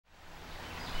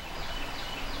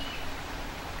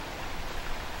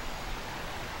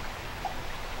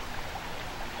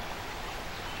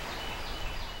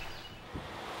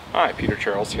Hi, Peter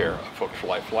Charles here, Focus for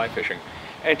Life Fly Fishing,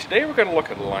 and today we're going to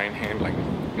look at line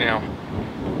handling. Now,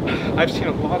 I've seen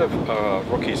a lot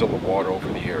of rookies on the water over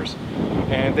the years,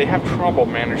 and they have trouble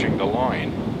managing the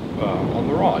line on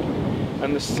the rod.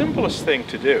 And the simplest thing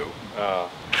to do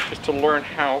is to learn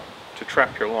how to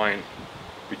trap your line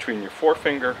between your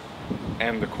forefinger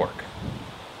and the cork.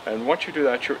 And once you do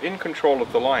that, you're in control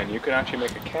of the line. You can actually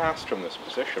make a cast from this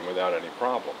position without any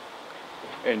problem,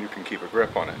 and you can keep a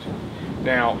grip on it.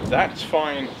 Now, that's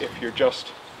fine if you're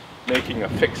just making a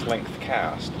fixed length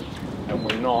cast and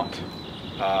we're not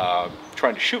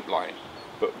trying to shoot line.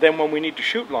 But then when we need to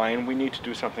shoot line, we need to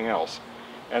do something else.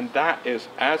 And that is,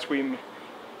 as we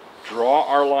draw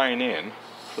our line in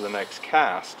for the next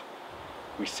cast,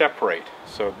 we separate.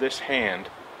 So this hand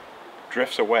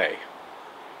drifts away,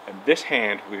 and this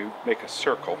hand we make a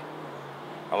circle,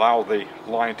 allow the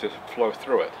line to flow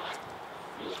through it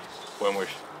when we're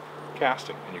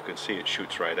casting, and you can see it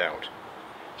shoots right out.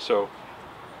 So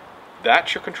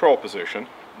that's your control position.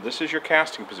 This is your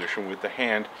casting position with the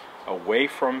hand away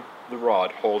from the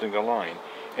rod holding the line.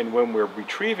 And when we're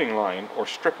retrieving line, or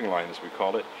stripping line as we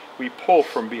call it, we pull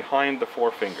from behind the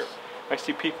forefinger. I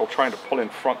see people trying to pull in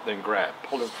front then grab,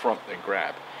 pull in front then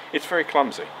grab. It's very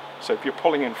clumsy. So if you're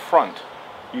pulling in front,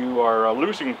 you are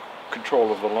losing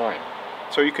control of the line.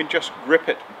 So you can just grip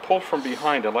it, pull from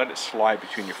behind, and let it slide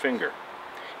between your finger.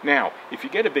 Now, if you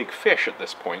get a big fish at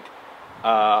this point,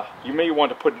 you may want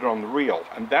to put it on the reel,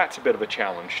 and that's a bit of a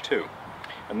challenge too,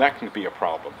 and that can be a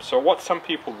problem. So what some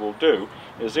people will do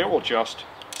is they will just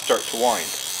start to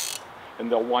wind,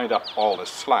 and they'll wind up all this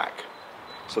slack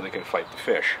so they can fight the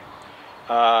fish.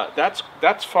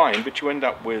 That's fine, but you end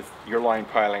up with your line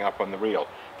piling up on the reel.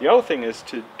 The other thing is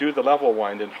to do the level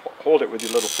wind and hold it with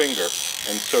your little finger,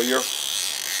 and so you're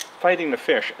fighting the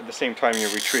fish at the same time you're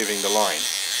retrieving the line.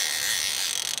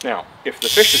 Now, if the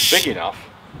fish is big enough,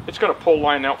 it's going to pull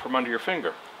line out from under your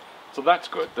finger. So that's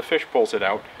good. The fish pulls it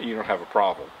out, and you don't have a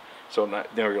problem. So now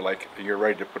you're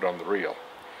ready to put on the reel.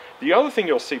 The other thing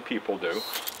you'll see people do,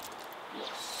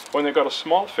 when they've got a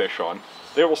small fish on,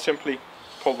 they will simply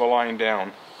pull the line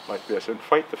down like this and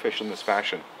fight the fish in this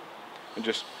fashion. And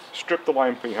just strip the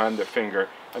line behind their finger,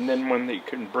 and then when they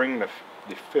can bring the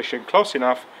fish in close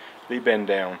enough, they bend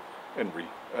down and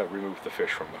remove the fish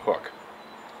from the hook.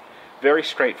 Very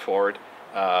straightforward.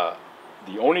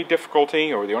 The only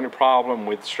difficulty or the only problem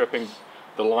with stripping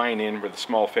the line in with the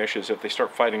small fish is if they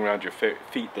start fighting around your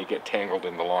feet, they get tangled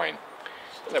in the line,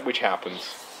 which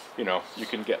happens. You know, you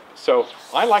can get. So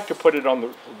I like to put it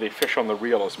on the fish on the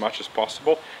reel as much as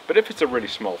possible, but if it's a really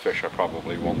small fish, I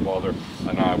probably won't bother,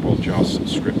 and I will just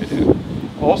strip it in.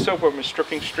 Also, when we're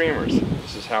stripping streamers,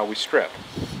 this is how we strip.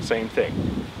 Same thing.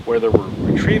 Whether we're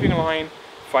retrieving line,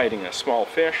 fighting a small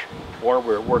fish, or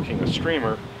we're working a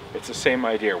streamer, it's the same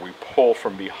idea. We pull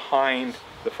from behind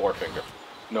the forefinger,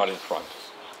 not in front.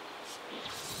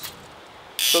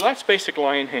 So that's basic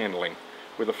line handling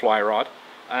with a fly rod.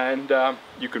 And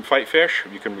you can fight fish,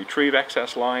 you can retrieve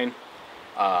excess line,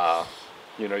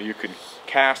 you can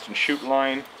cast and shoot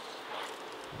line,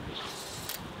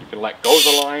 you can let go of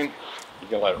the line, you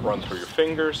can let it run through your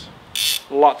fingers,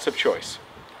 lots of choice.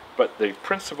 But the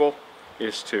principle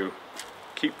is to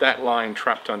keep that line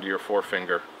trapped under your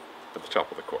forefinger at the top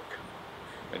of the cork.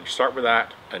 And you start with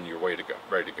that, and you're ready to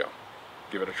go.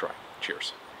 Give it a try.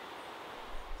 Cheers.